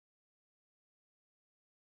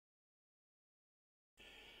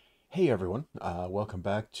Hey everyone, welcome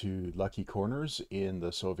back to Lucky Corners in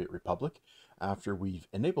the Soviet Republic. After we've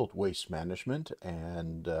enabled waste management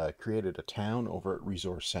and created a town over at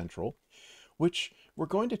Resource Central, which we're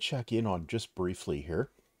going to check in on just briefly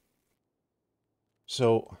here.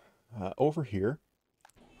 So, over here,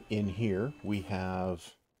 in here, we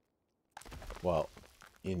have, well,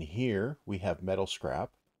 in here, we have metal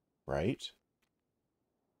scrap, right?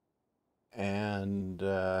 And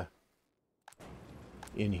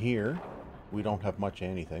in here, we don't have much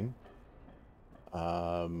anything.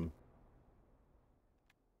 Um,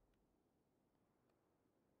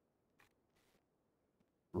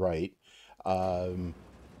 right. Um,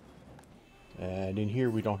 And in here,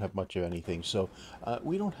 we don't have much of anything. So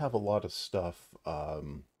we don't have a lot of stuff uh,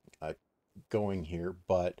 going here,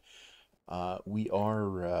 but we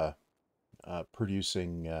are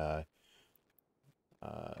producing, well,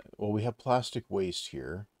 we have plastic waste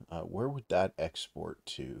here. Where would that export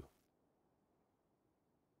to?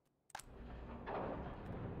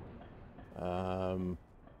 Um,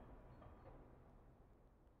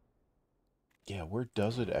 yeah, where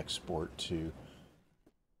does it export to?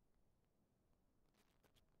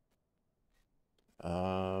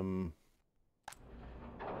 Um,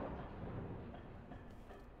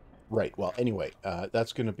 right. Well, anyway,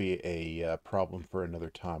 that's going to be a problem for another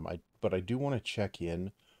time. But I do want to check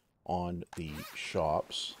in on the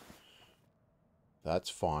shops. That's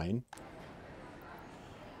fine.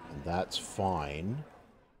 And that's fine.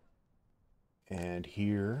 And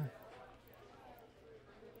here,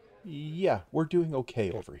 yeah, we're doing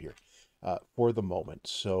okay over here for the moment.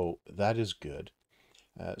 So that is good.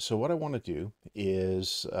 So what I want to do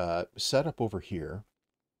is set up over here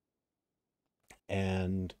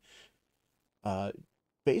and uh,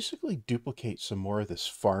 basically duplicate some more of this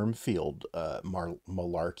farm field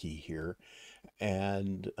malarkey here.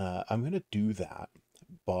 And I'm going to do that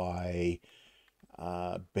by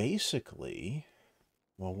basically,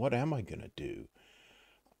 well, what am I going to do?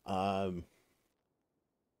 Um,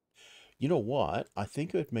 You know what? I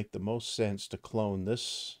think it would make the most sense to clone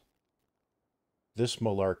this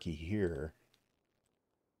malarkey here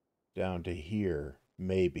down to here,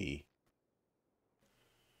 maybe.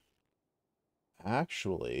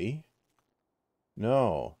 Actually,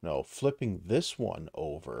 no, flipping this one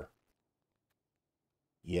over.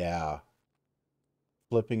 Yeah,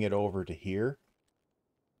 flipping it over to here.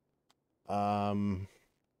 Um,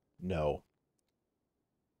 no.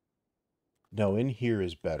 No, in here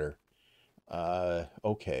is better.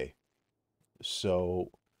 Okay. So,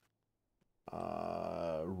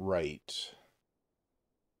 right.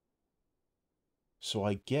 So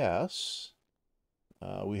I guess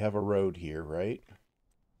we have a road here, right?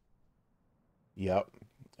 Yep.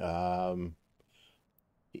 Um,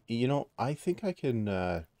 I think I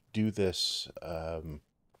can do this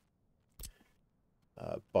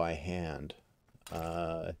by hand.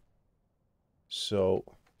 Uh, so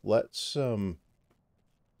let's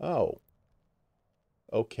oh,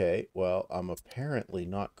 okay. Well, I'm apparently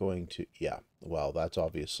not going to, yeah, well, that's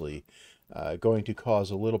obviously going to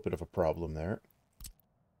cause a little bit of a problem there.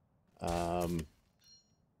 Um,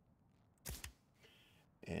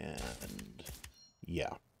 and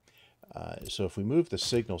yeah. So if we move the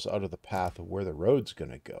signals out of the path of where the road's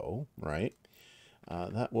going to go, right,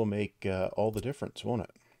 that will make all the difference, won't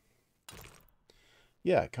it?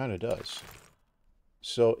 Yeah, it kind of does.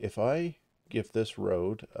 So if I give this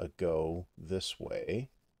road a go this way,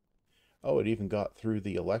 oh, it even got through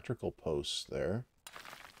the electrical posts there.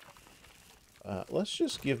 Let's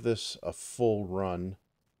just give this a full run.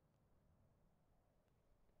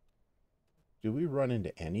 Do we run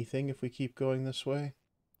into anything if we keep going this way?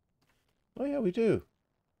 Oh yeah, we do.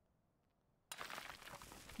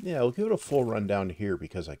 Yeah, we'll give it a full run down to here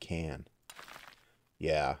because I can.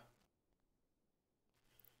 Yeah.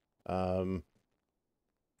 Um,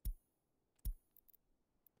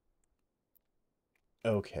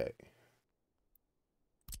 okay.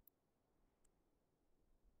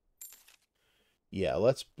 Yeah,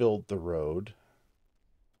 let's build the road.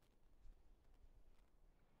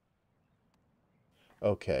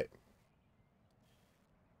 Okay.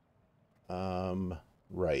 Um,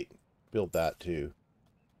 right. Build that too.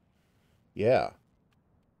 Yeah.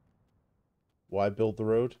 Why build the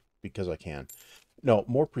road? Because I can. No,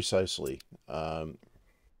 more precisely, um,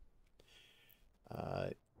 uh,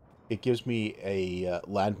 it gives me a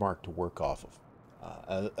landmark to work off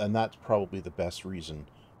of, and that's probably the best reason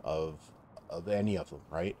of any of them,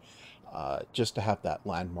 right? Just to have that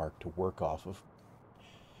landmark to work off of.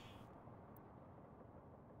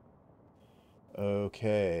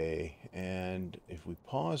 Okay, and if we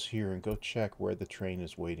pause here and go check where the train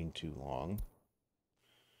is waiting too long,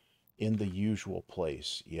 in the usual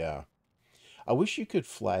place. Yeah. I wish you could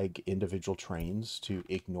flag individual trains to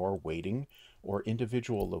ignore waiting or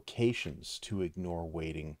individual locations to ignore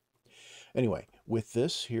waiting. Anyway, with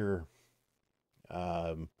this here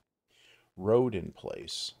um, road in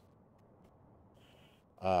place,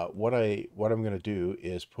 what I'm going to do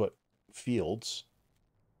is put fields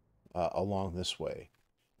along this way,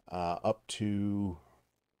 up to,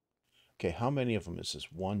 okay, how many of them is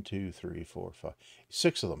this? 1, 2, 3, 4, 5,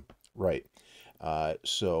 6 of them. Right.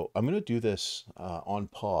 So I'm going to do this on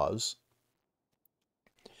pause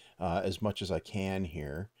as much as I can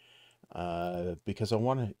here, because I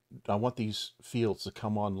want these fields to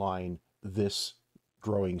come online this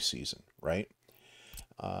growing season, right?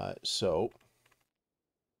 So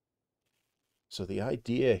the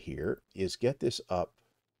idea here is get this up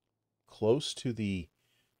close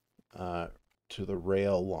uh, to the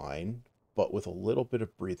rail line, but with a little bit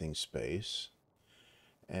of breathing space,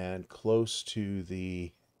 and close to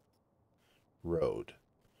the road.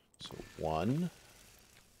 So 1.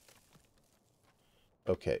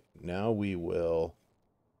 Okay, now we will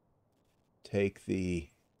take the,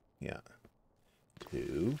 yeah,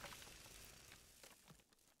 2,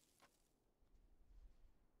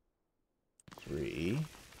 3,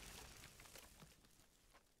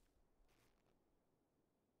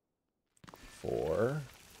 4,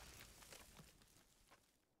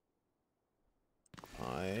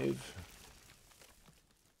 5,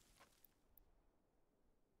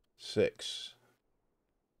 6.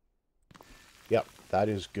 Yep, that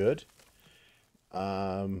is good.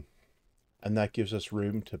 And that gives us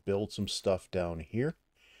room to build some stuff down here.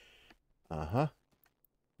 Uh-huh.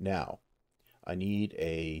 Now, I need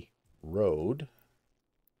a road.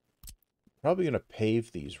 Probably going to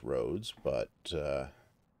pave these roads, but,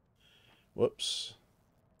 whoops.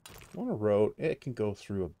 I want a road. It can go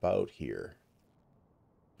through about here.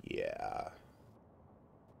 Yeah.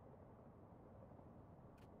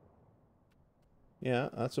 Yeah,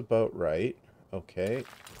 that's about right. Okay.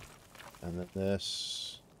 And then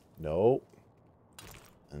this. No.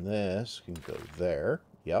 And this can go there.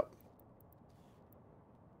 Yep.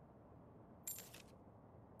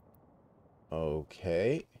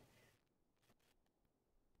 Okay.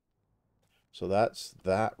 So that's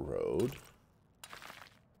that road.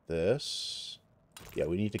 This. Yeah,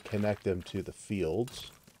 we need to connect them to the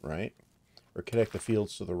fields, right? Or connect the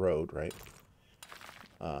fields to the road, right?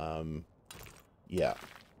 Yeah.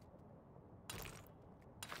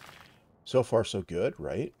 So far, so good,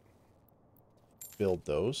 right? Build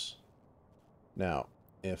those. Now,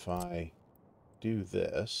 if I do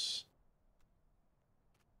this,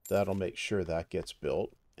 that'll make sure that gets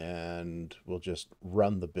built, and we'll just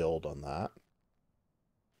run the build on that.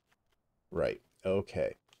 Right,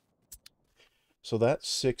 okay. So that's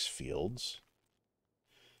 6 fields.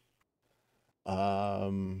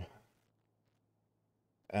 And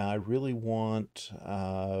I really want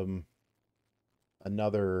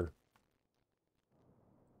another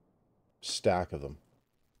stack of them.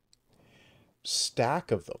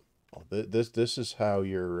 Stack of them. Oh, this is how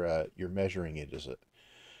you're measuring it, is it?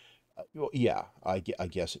 Well, yeah, I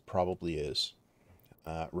guess it probably is.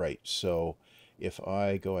 Right. So if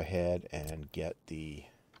I go ahead and get the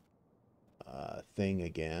thing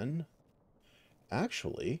again,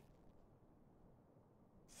 actually,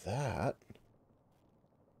 that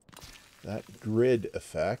grid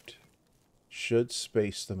effect should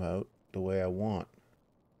space them out the way I want.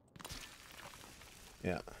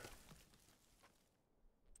 Yeah.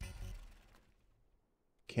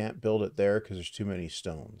 Can't build it there because there's too many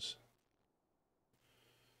stones.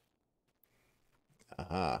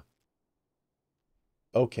 Aha.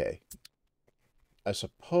 Okay. I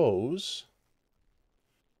suppose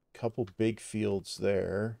a couple big fields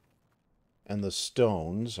there, and the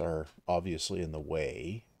stones are obviously in the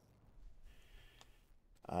way.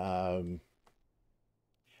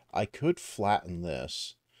 I could flatten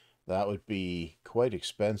this. That would be quite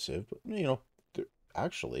expensive, but you know,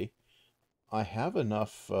 actually, I have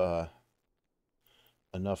enough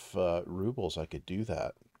rubles. I could do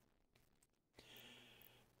that.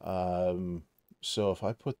 So if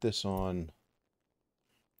I put this on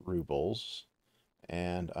rubles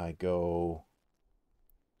and I go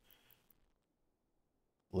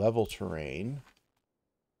level terrain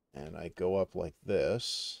and I go up like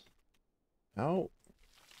this, how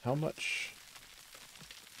much,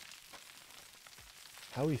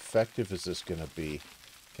 how effective is this going to be?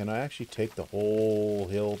 Can I actually take the whole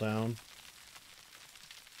hill down?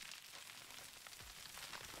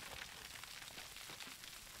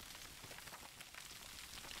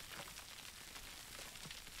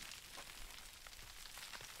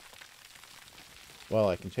 Well,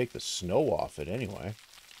 I can take the snow off it anyway.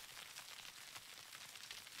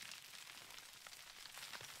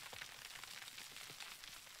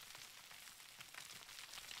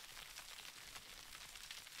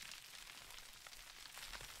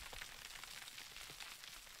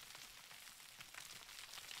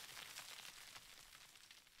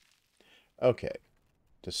 Okay,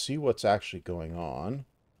 to see what's actually going on,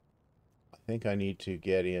 I think I need to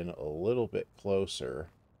get in a little bit closer.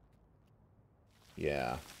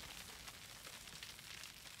 Yeah.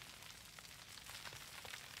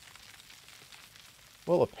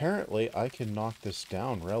 Well, apparently I can knock this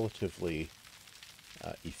down relatively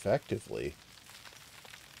effectively.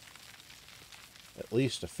 At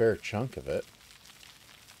least a fair chunk of it.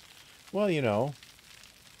 Well, you know,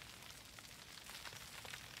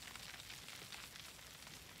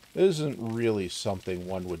 it isn't really something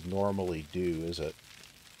one would normally do, is it?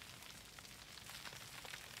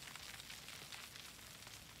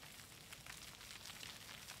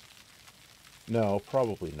 No,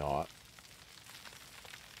 probably not.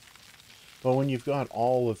 But when you've got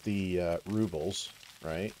all of the rubles,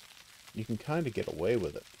 right, you can kind of get away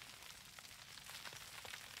with it.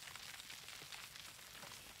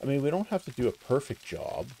 I mean, we don't have to do a perfect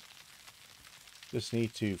job. Just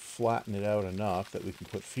need to flatten it out enough that we can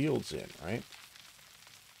put fields in, right?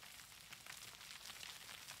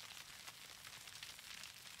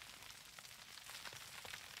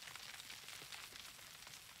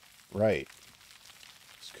 Right.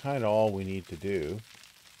 It's kind of all we need to do.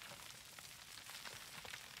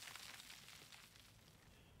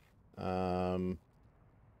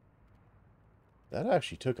 That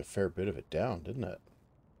actually took a fair bit of it down, didn't it?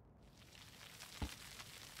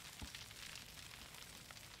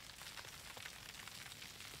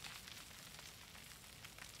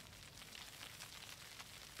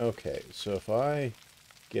 Okay, so if I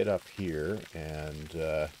get up here and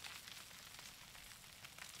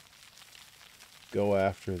go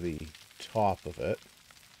after the top of it,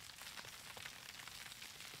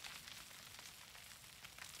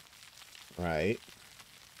 right,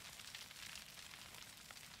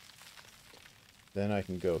 then I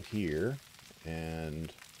can go here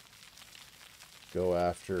and go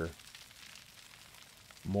after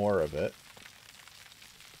more of it.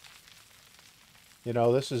 You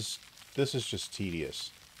know, this is just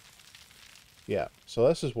tedious. Yeah, so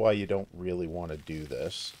this is why you don't really want to do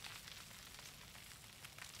this.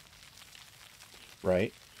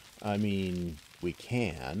 Right? I mean, we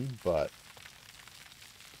can, but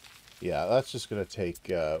yeah, that's just going to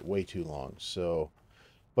take way too long. So,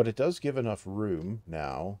 but it does give enough room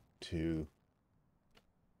now to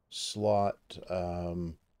slot,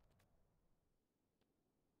 well,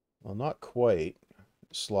 not quite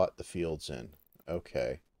slot the fields in.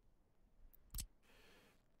 Okay.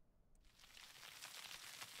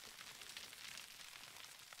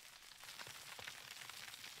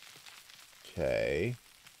 Okay.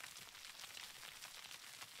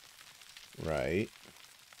 Right.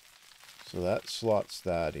 So that slots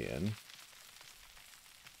that in.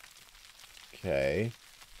 Okay.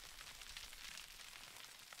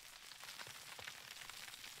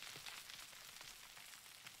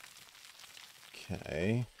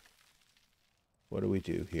 Okay. What do we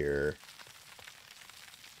do here?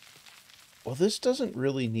 Well, this doesn't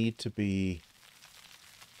really need to be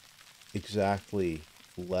exactly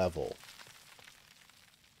level.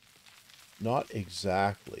 Not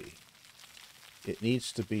exactly. It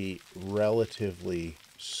needs to be relatively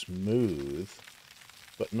smooth,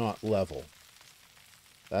 but not level.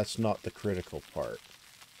 That's not the critical part.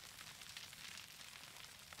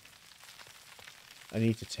 I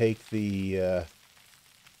need to take the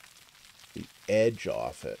edge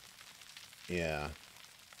off it. Yeah.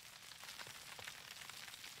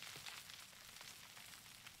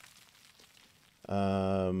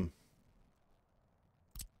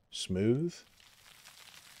 Smooth?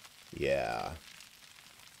 Yeah.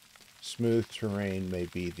 Smooth terrain may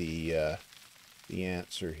be the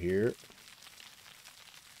answer here.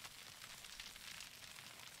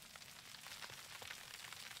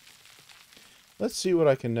 Let's see what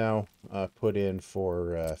I can now put in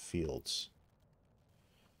for fields.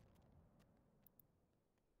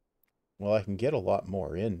 Well, I can get a lot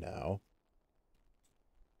more in now.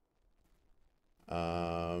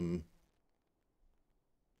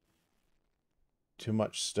 Too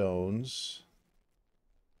much stones.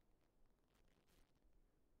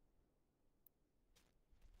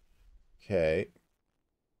 Okay.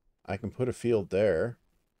 I can put a field there.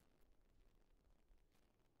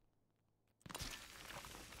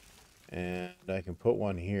 And I can put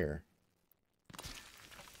one here.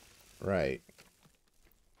 Right.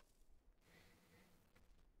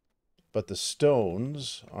 but the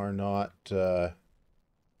stones are not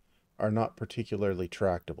particularly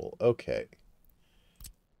tractable. Okay.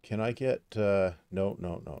 Can I get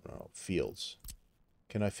no, fields.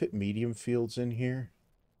 Can I fit medium fields in here?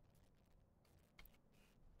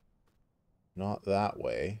 Not that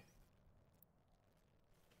way.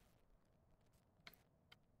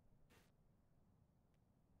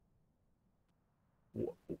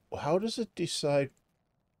 How does it decide?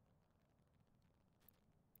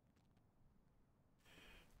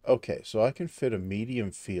 Okay, so I can fit a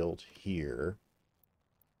medium field here.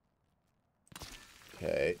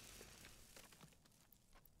 Okay.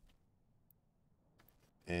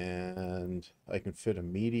 And I can fit a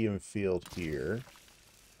medium field here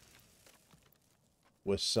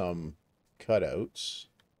with some cutouts.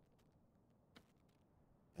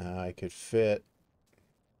 I could fit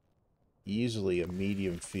easily a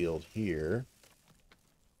medium field here.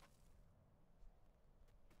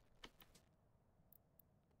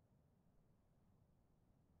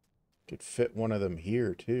 Could fit one of them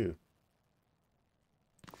here too.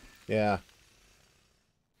 Yeah.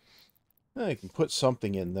 I can put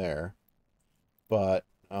something in there, but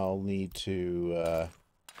I'll need to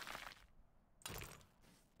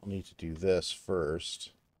do this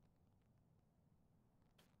first.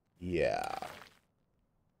 Yeah.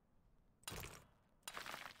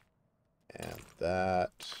 And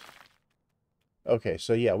that. Okay,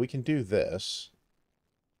 so yeah, we can do this.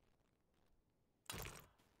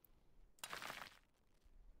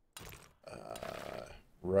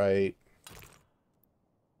 Right.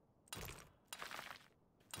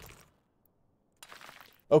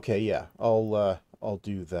 Okay, yeah, I'll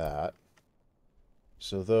do that.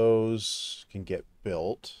 So those can get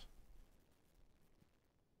built.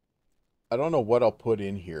 I don't know what I'll put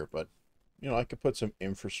in here, but I could put some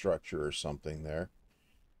infrastructure or something there.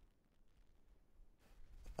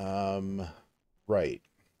 Right.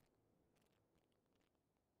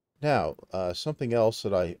 Now, something else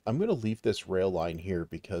that I'm going to leave this rail line here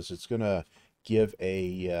because it's going to give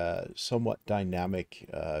a somewhat dynamic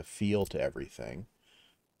feel to everything.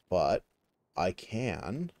 But I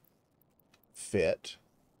can fit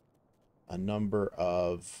a number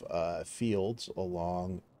of fields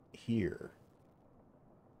along here.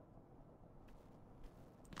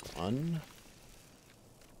 One,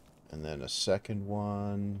 and then a second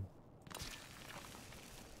one,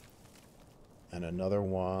 and another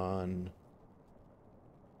one,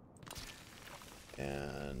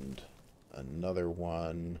 and another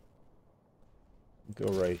one. Go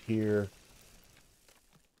right here.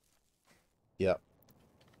 Yep.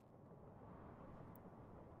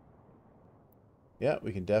 Yeah,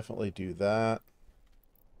 we can definitely do that.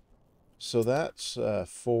 So that's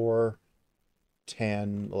 4,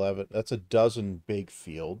 10, 11. That's a dozen big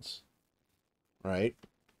fields, right?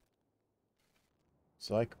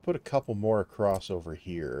 So I could put a couple more across over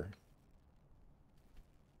here.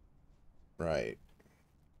 Right.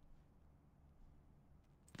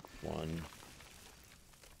 1.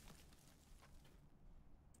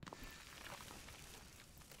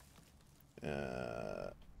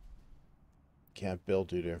 Can't build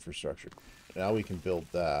due to infrastructure. Now we can build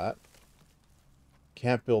that.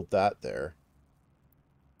 Can't build that there.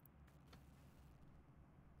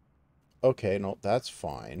 Okay, no, that's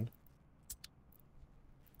fine.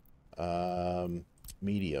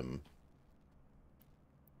 Medium.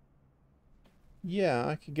 Yeah,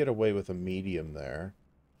 I could get away with a medium there.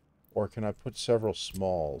 Or can I put several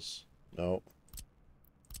smalls? No.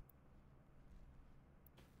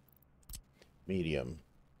 Medium.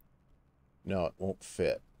 No, it won't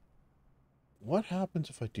fit. What happens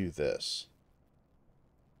if I do this?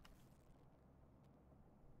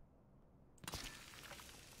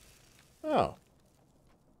 Oh.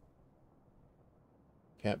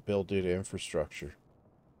 Can't build due to infrastructure.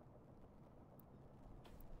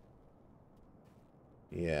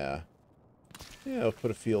 Yeah. Yeah, I'll put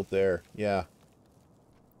a field there. Yeah.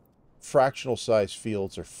 Fractional size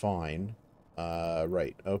fields are fine.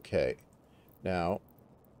 Right. Okay. Now,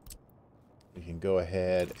 we can go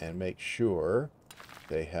ahead and make sure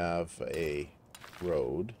they have a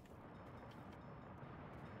road.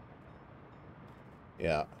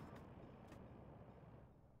 Yeah.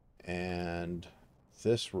 And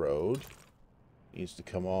this road needs to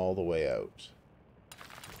come all the way out.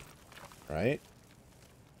 Right?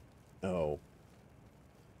 Oh.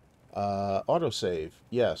 Autosave.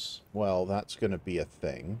 Yes. Well, that's going to be a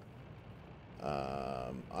thing.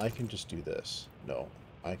 I can just do this. No.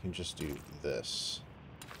 I can just do this.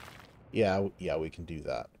 Yeah, we can do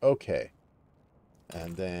that. Okay.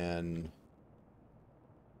 And then...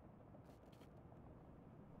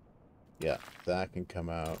 yeah, that can come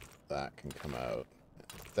out. that can come out.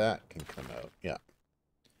 That can come out. Yeah.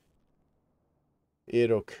 It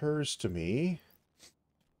occurs to me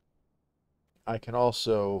I can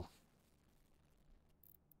also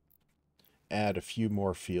add a few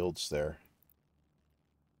more fields there.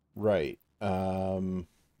 Right.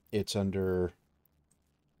 It's under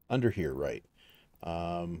here, right?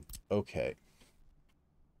 Okay.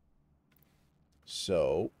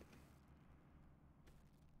 So,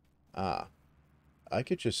 I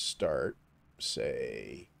could just start,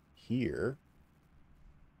 say, here.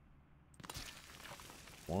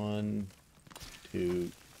 1,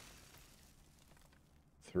 2,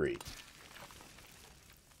 3.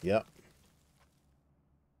 Yep.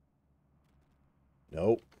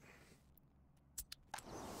 Nope.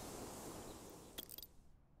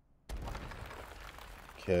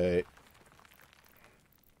 Okay.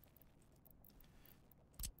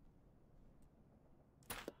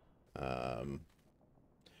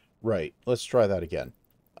 Right. Let's try that again.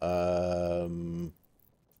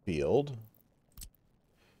 Field.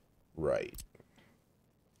 Right.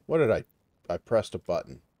 What did I pressed a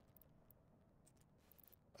button.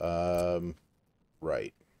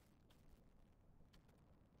 Right.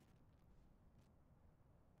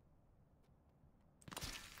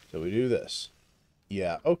 So we do this.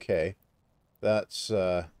 Yeah, okay. That's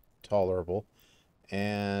tolerable.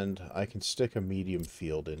 And I can stick a medium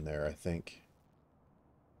field in there, I think.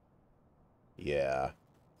 Yeah,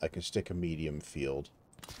 I can stick a medium field.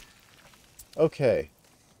 Okay.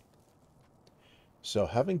 So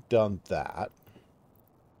having done that,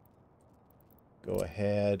 go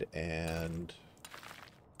ahead and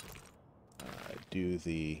do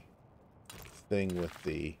the thing with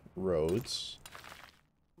the roads.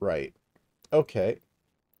 Right. Okay.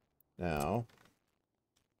 Now,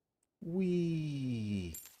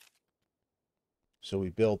 so we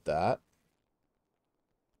build that.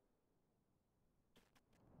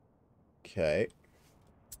 Okay.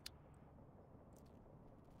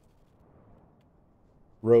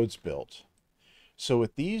 Roads built. So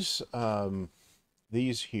with these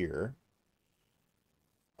here,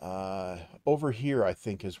 over here, I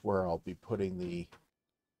think is where I'll be putting the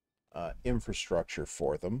infrastructure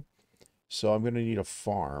for them. So I'm going to need a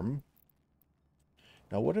farm.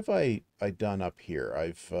 Now, what have I done up here?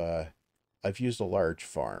 I've used a large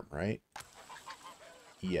farm, right?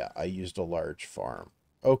 Yeah, I used a large farm.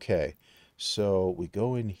 Okay, so we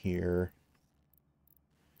go in here.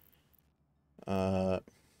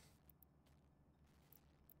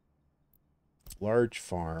 Large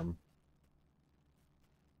farm.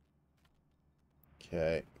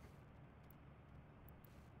 Okay.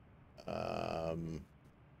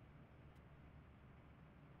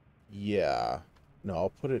 Yeah. No, I'll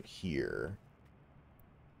put it here.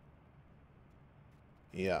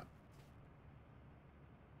 Yeah.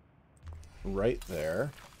 Right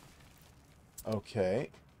there. Okay.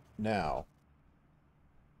 Now,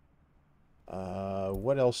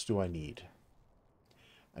 what else do I need?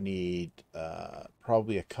 I need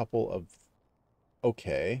probably a couple of...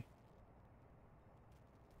 Okay.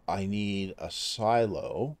 I need a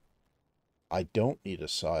silo. I don't need a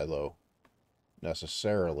silo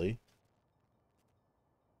necessarily.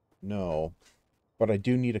 No. But I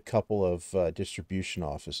do need a couple of distribution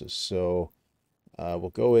offices. So we'll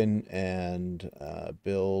go in and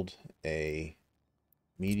build a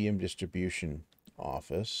medium distribution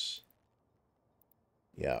office.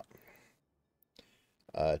 Yeah.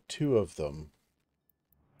 2 of them.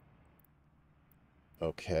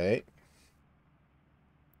 Okay.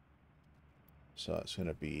 So it's going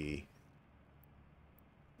to be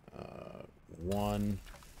 1,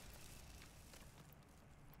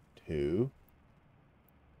 2.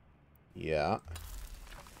 Yeah.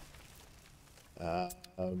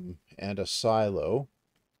 And a silo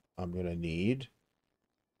I'm going to need.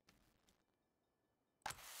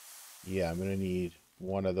 Yeah, I'm going to need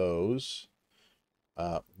one of those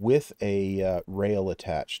with a rail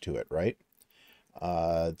attached to it, right?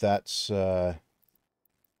 That's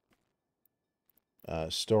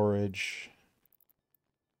storage.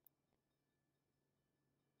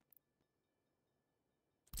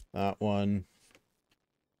 That one.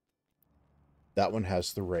 That one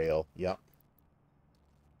has the rail. Yep.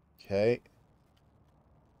 Okay.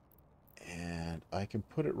 And I can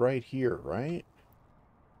put it right here, right?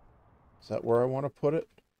 Is that where I want to put it?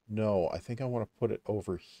 No, I think I want to put it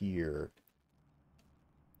over here.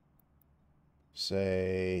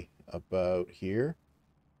 Say about here.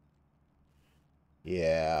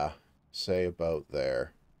 Yeah, say about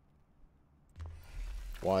there.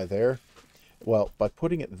 Why there? Well, by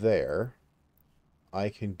putting it there, I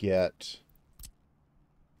can get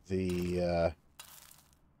the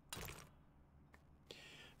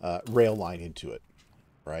rail line into it,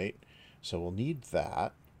 right? So we'll need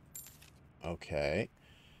that. Okay.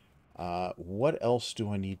 What else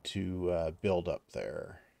do I need to build up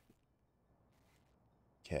there?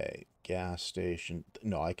 Okay, gas station.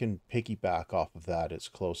 No, I can piggyback off of that. It's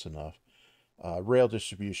close enough. Rail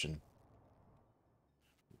distribution.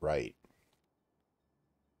 Right.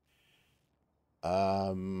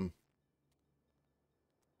 Um,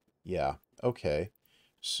 yeah, okay.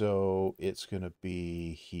 So it's going to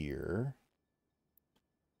be here.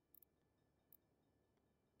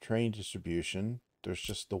 Train distribution. There's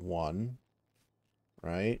just the one,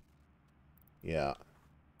 right? Yeah.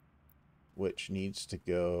 Which needs to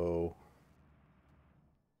go...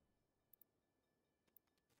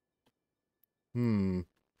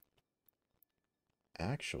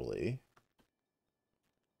 Actually,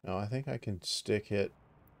 no, I think I can stick it...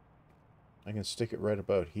 I can stick it right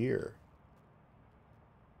about here.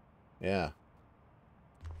 Yeah.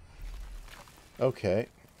 Okay.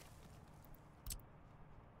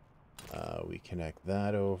 We connect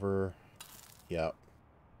that over. Yep.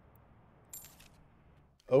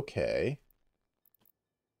 Okay.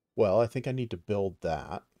 Well, I think I need to build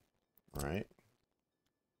that, right?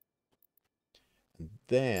 And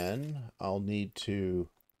then I'll need to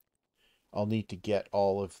get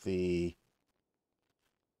all of the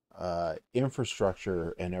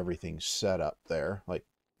infrastructure and everything set up there, like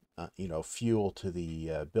you know, fuel to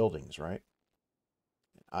the buildings, right?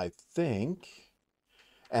 I think,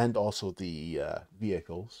 and also the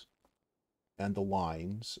vehicles and the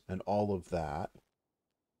lines and all of that.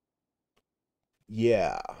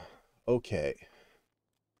 Yeah. Okay.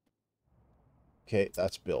 Okay,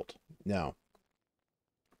 that's built. Now,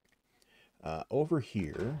 over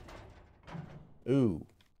here. Ooh,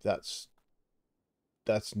 that's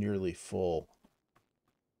nearly full.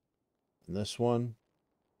 And this one,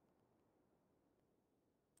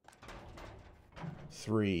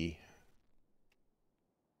 3.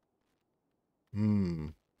 Hmm.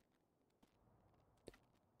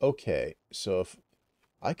 Okay, so if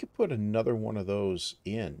I could put another one of those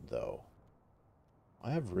in, though.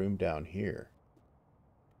 I have room down here.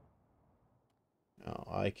 Now,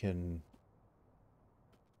 I can...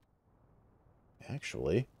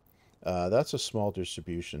 Actually, that's a small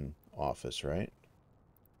distribution office, right?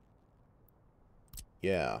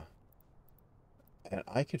 Yeah. And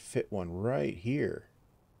I could fit one right here.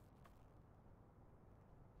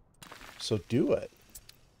 So do it.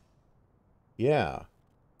 Yeah.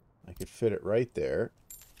 I could fit it right there.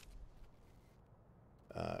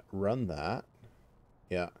 Run that.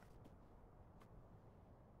 Yeah.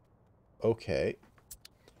 Okay.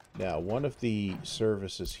 Now, one of the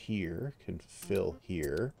services here can fill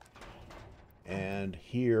here. And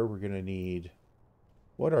here we're going to need...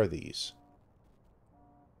 What are these?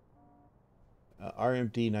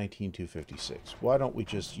 RMD 19256. Why don't we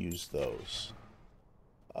just use those?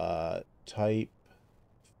 Type,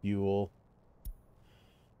 fuel.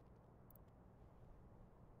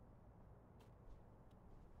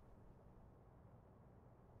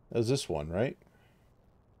 That was this one, right?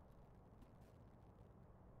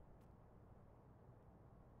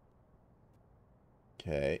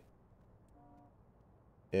 Okay.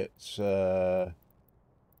 It's, yeah,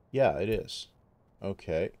 it is.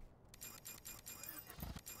 Okay.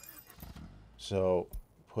 So,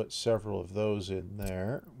 put several of those in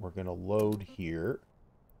there. We're going to load here,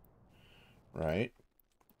 right?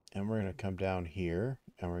 And we're going to come down here,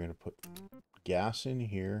 and we're going to put gas in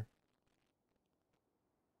here.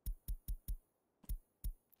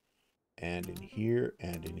 And in here,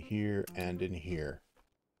 and in here, and in here.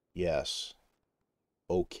 Yes.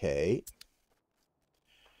 Okay.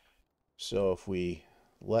 So if we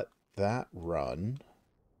let that run...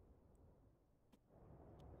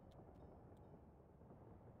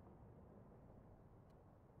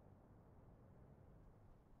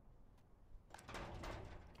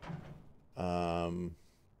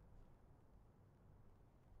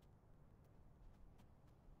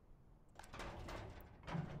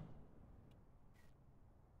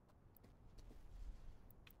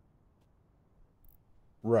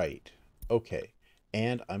 right. Okay.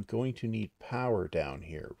 And I'm going to need power down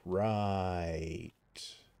here. Right.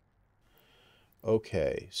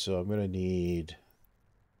 Okay. So I'm going to need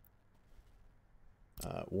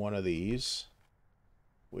one of these,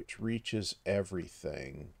 which reaches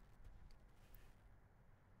everything.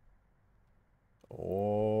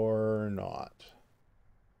 Or not.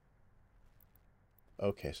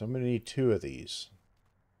 Okay, so I'm going to need 2 of these.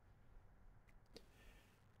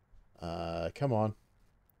 Come on.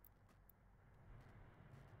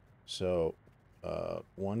 So,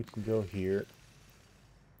 one can go here.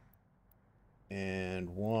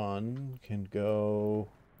 And one can go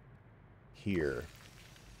here,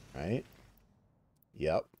 right?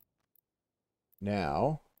 Yep.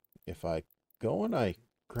 Now, if I go and I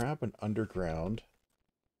grab an underground,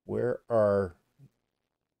 where are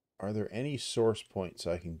there any source points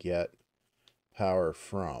I can get power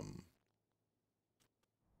from?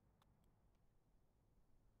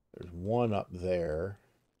 There's one up there.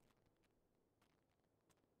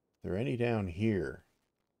 Are there any down here?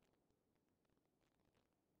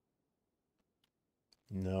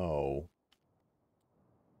 No.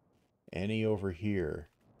 Any over here?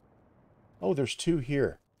 Oh, there's two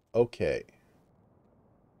here. Okay.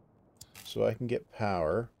 So I can get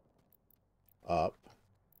power up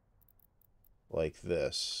like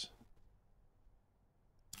this.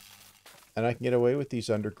 And I can get away with these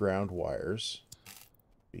underground wires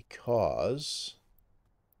because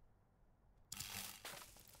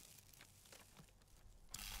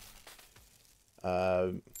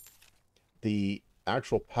the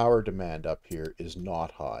actual power demand up here is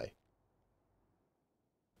not high.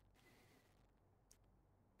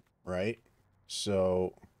 Right?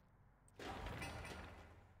 So,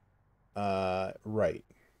 right.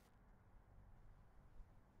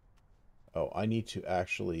 Oh, I need to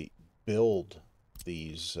actually build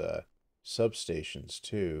these substations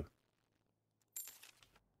too.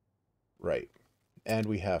 Right. And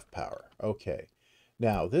we have power. Okay.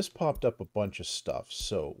 Now, this popped up a bunch of stuff.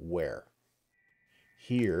 So, where?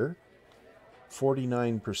 Here,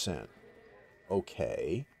 49%.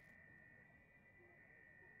 Okay.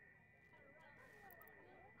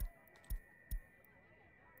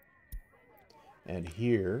 And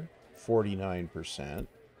here, 49%.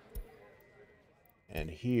 And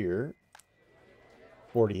here,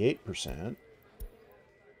 48%.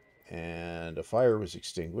 And a fire was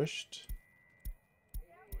extinguished.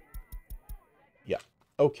 Yeah.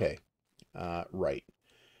 Okay. Right.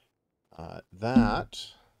 That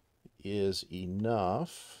is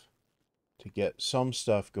enough to get some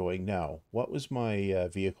stuff going. Now, what was my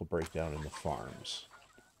vehicle breakdown in the farms?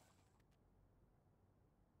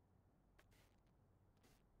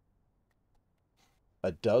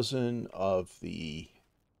 A dozen of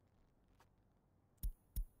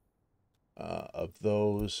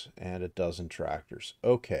those and a dozen tractors.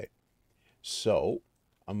 Okay, so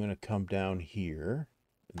I'm going to come down here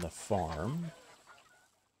in the farm,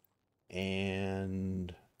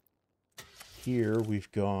 and here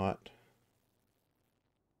we've got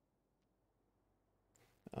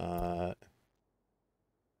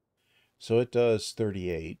so it does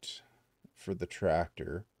 38 for the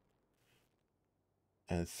tractor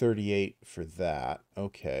and 38 for that.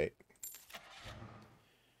 Okay.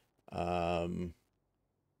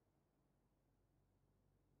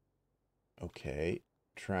 Okay,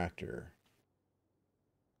 tractor.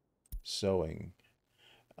 Sowing.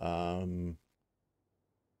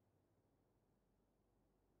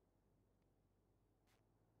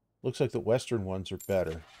 Looks like the western ones are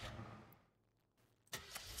better.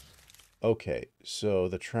 Okay, so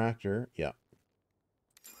the tractor, yeah.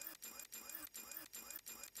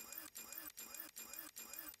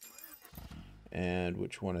 And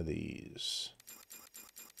which one of these?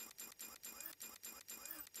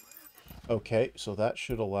 Okay, so that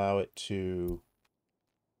should allow it to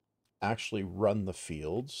actually run the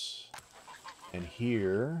fields. And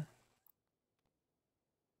here,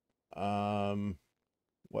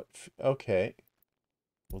 okay.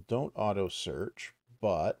 Well, don't auto search,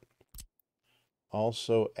 but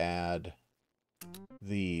also add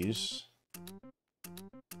these.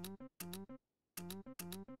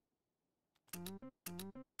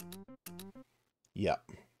 Yeah.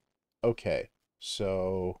 Okay.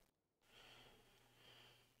 So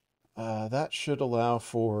that should allow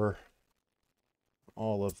for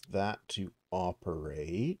all of that to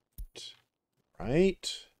operate.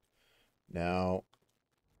 Right? Now,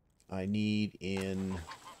 I need in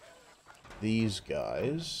these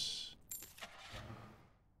guys.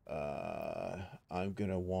 I'm going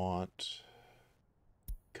to want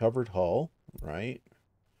covered hull, right?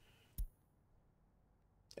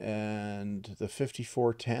 And the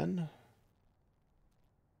 5410.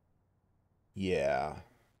 Yeah.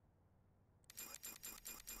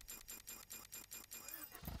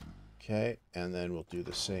 Okay, and then we'll do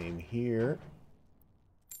the same here.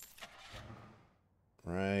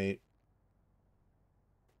 Right.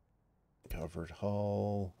 Covered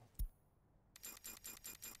hull.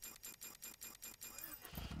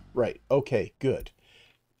 Right, okay, good.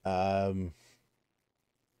 Now,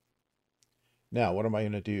 what am I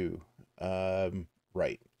going to do?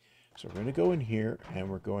 Right. So we're going to go in here, and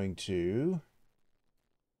we're going to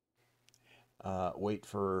wait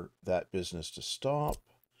for that business to stop,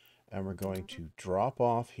 and we're going to drop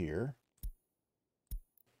off here.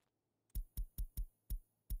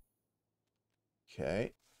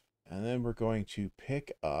 Okay, and then we're going to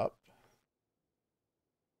pick up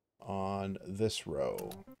on this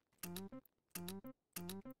row.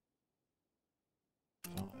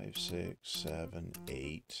 5, 6, 7,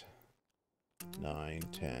 8, 9,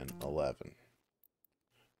 10, 11.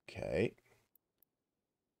 Okay.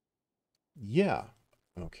 Yeah.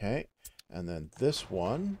 Okay. And then this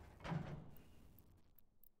one,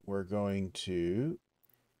 we're going to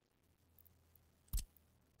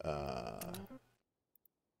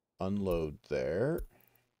unload there.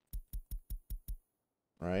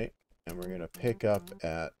 Right? And we're going to pick up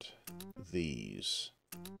at these.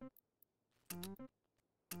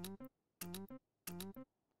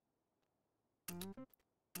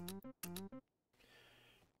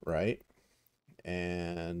 Right?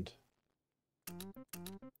 And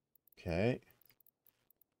okay.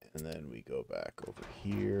 And then we go back over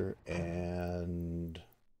here and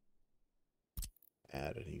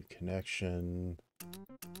add a new connection.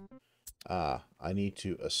 Ah, I need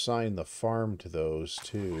to assign the farm to those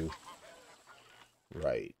too.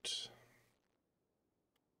 Right.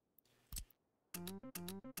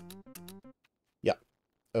 Yeah.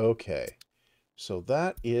 Okay. So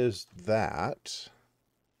that is that.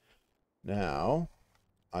 Now,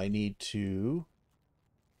 I need to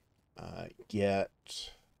get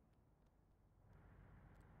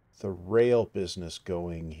the rail business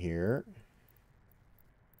going here.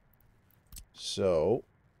 So,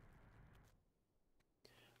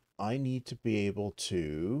 I need to be able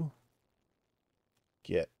to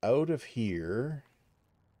get out of here.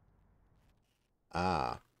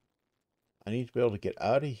 I need to be able to get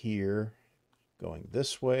out of here going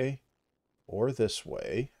this way or this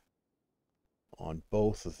way on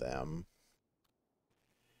both of them.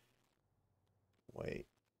 Wait.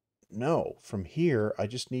 No, from here, I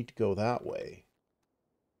just need to go that way.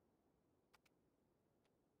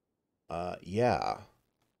 Yeah.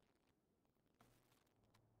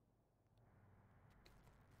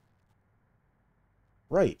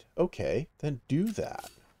 Right, okay, then do that.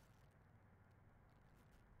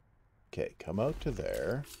 Okay, come out to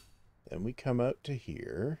there. Then we come out to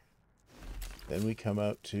here. Then we come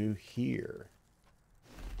out to here.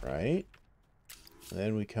 Right? And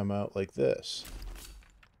then we come out like this.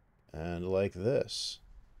 And like this.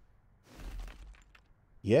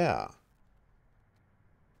 Yeah.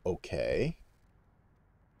 Okay.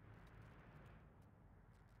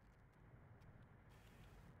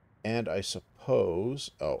 And I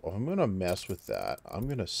suppose... Oh, I'm going to mess with that. I'm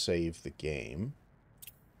going to save the game.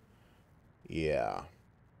 Yeah.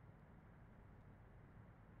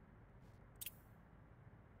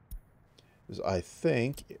 Because I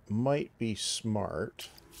think it might be smart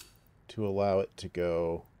to allow it to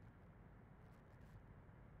go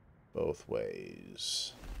both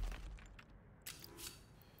ways.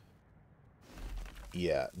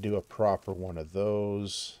 Yeah, do a proper one of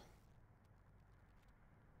those.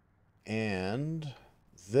 And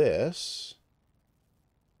this...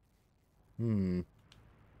 I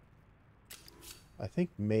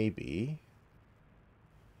think maybe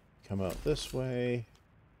come out this way,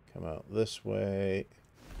 come out this way,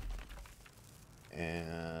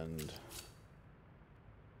 and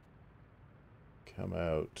come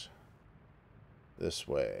out this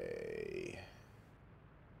way.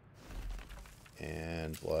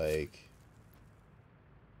 And like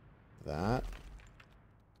that.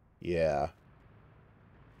 Yeah.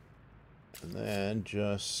 And then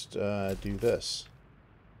just do this.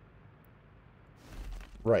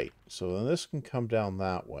 Right. So then this can come down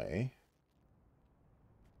that way.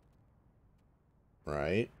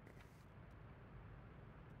 Right.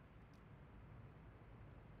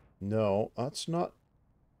 No, that's not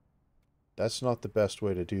the best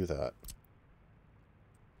way to do that.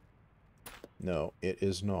 No, it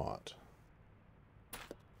is not.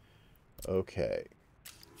 Okay.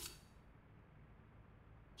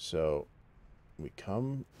 So we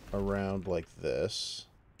come around like this.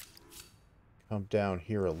 Come down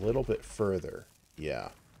here a little bit further. Yeah.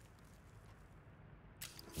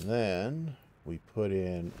 And then we put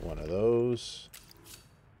in one of those.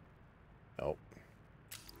 Nope.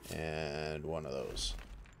 And one of those.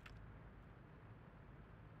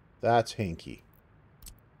 That's hinky.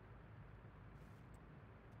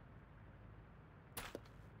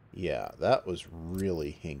 Yeah, that was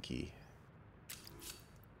really hinky.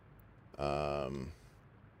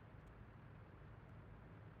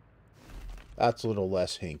 That's a little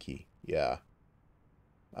less hinky. Yeah.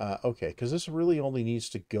 Okay, because this really only needs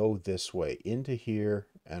to go this way, into here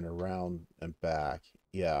and around and back.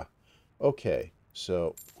 Yeah. Okay.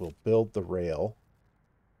 So we'll build the rail.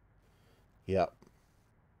 Yep.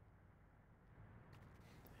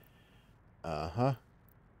 Uh-huh.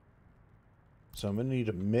 So I'm going to need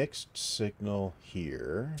a mixed signal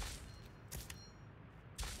here.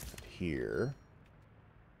 Here.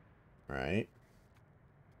 Right?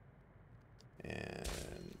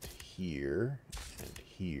 And here. And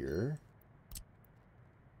here.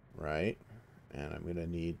 Right? And I'm going to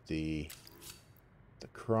need the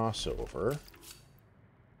crossover.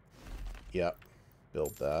 Yep.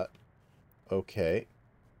 Build that. Okay.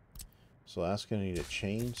 So that's going to need a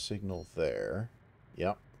chain signal there.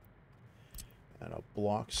 Yep. And a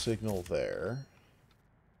block signal there.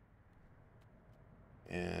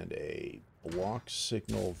 And a block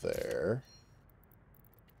signal there.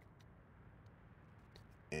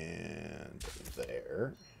 And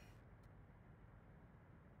there.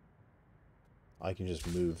 I can just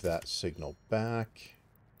move that signal back.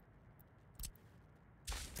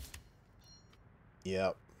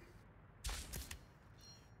 Yep.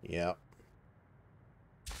 Yep.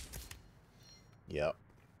 Yep.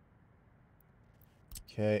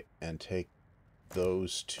 Okay, and take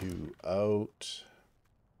those two out.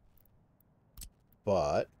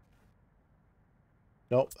 But,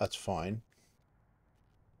 nope, that's fine.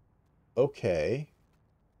 Okay.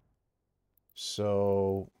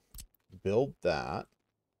 So, build that.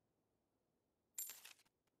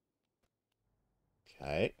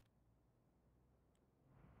 Okay.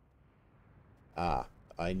 Ah,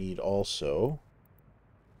 I need also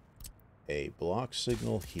a block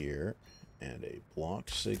signal here, and a block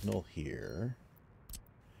signal here,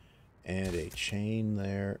 and a chain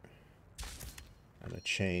there, and a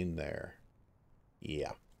chain there.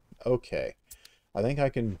 Yeah. Okay. I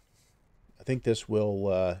think this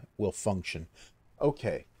will function.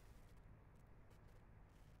 Okay.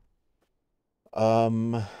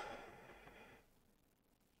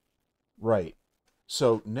 Right.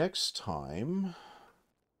 So next time,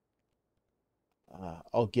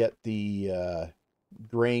 I'll get the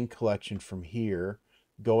grain collection from here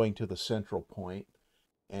going to the central point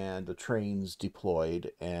and the trains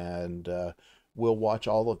deployed, and we'll watch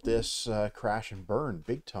all of this crash and burn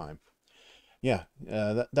big time. Yeah,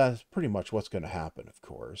 that's pretty much what's going to happen, of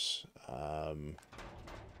course. Um,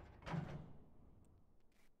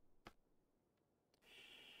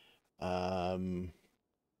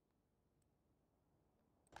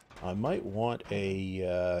 I might want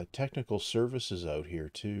a technical services out here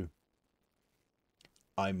too.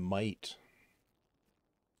 I might.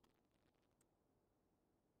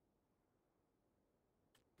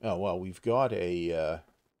 Oh, well, we've got a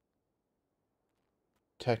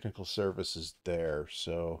technical services there,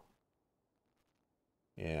 so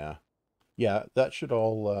yeah. Yeah, that should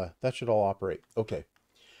all operate. Okay.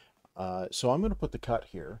 So I'm going to put the cut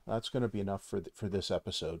here. That's going to be enough for this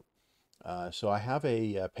episode. So I have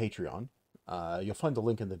a Patreon. You'll find the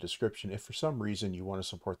link in the description. If for some reason you want to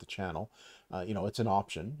support the channel, it's an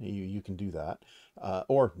option. You can do that,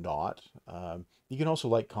 or not. You can also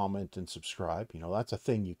like, comment, and subscribe. That's a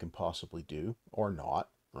thing you can possibly do, or not,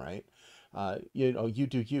 right? You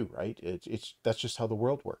do you, right? That's just how the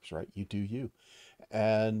world works, right? You do you.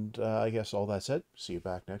 And I guess all that said, see you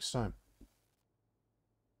back next time.